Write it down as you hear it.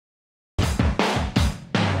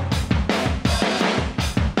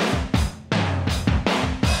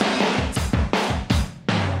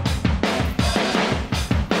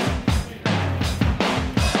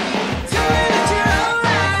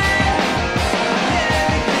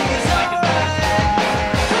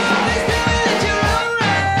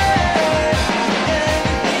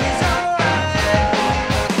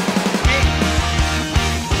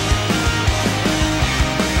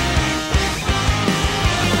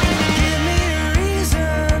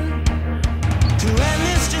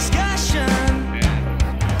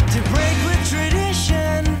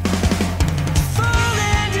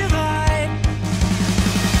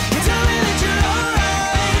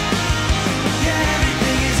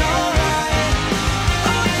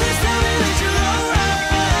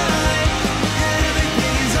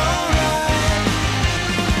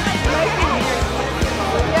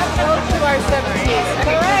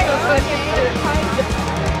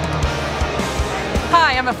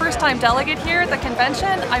am a first-time delegate here at the convention.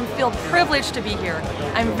 I feel privileged to be here.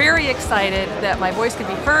 I'm very excited that my voice can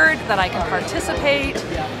be heard, that I can participate.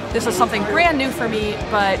 This is something brand new for me,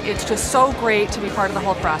 but it's just so great to be part of the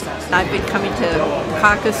whole process. I've been coming to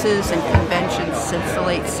caucuses and conventions since the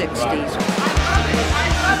late 60s.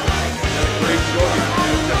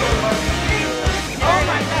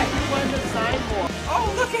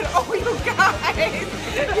 Oh, look at all you guys!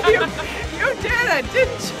 You did it,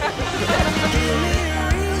 didn't you? Give me a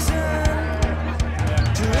reason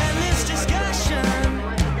to end this discussion,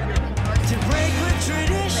 to break with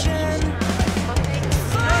tradition, fall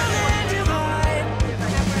and divide.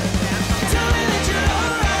 Tell me that you're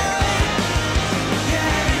alright.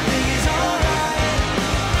 Yeah, everything is alright.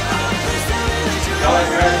 Oh, please tell me that you're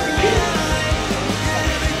alright.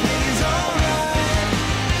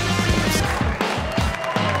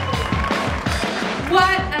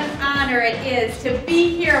 What an honor it is to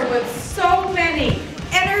be here with so many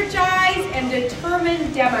energized and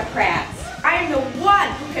determined Democrats. I am the one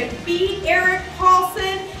who can beat Eric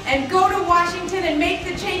Paulson and go to Washington and make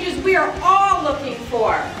the changes we are all looking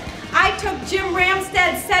for. I took Jim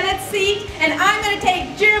Ramstad's Senate seat, and I'm going to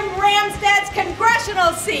take Jim Ramstad's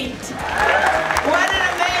congressional seat. What an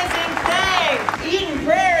amazing thing! Eden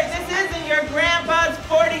Prairie, this isn't your grandpa's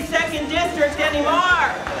 42nd district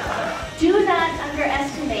anymore. Do not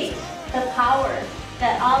underestimate the power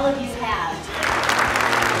that all of you have.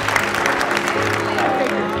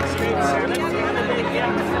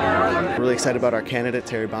 We're really excited about our candidate,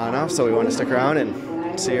 Terri, so we want to stick around and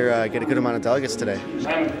see her get a good amount of delegates today.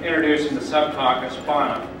 I'm introducing the sub-caucus,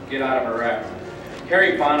 Bonoff, get out of Iraq.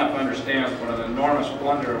 Harry Bonoff understands what an enormous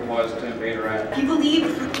blunder it was to invade Iraq. You believe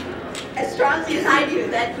as strongly as I do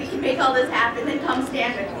that we can make all this happen, then come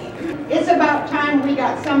stand with me. It's about time we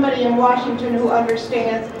got somebody in Washington who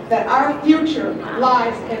understands that our future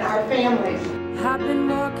lies in our families. I've been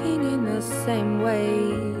walking in the same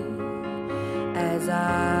way as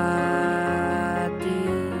I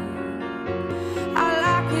did. I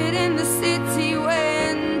like it in the city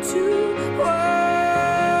when two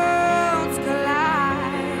worlds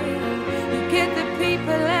collide. You get the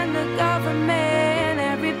people and the government,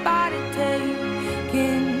 everybody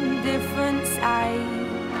taking different sides.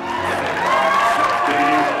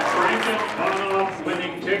 The Bonoff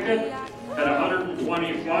winning ticket at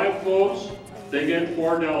 125 votes, they get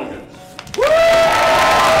 4 delegates.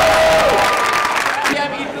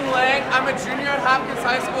 I'm Ethan Lang. I'm a junior at Hopkins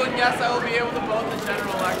High School, and yes, I will be able to vote in the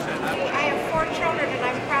general election. I have 4 children, and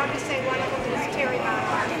I'm proud to say one of them is Terri.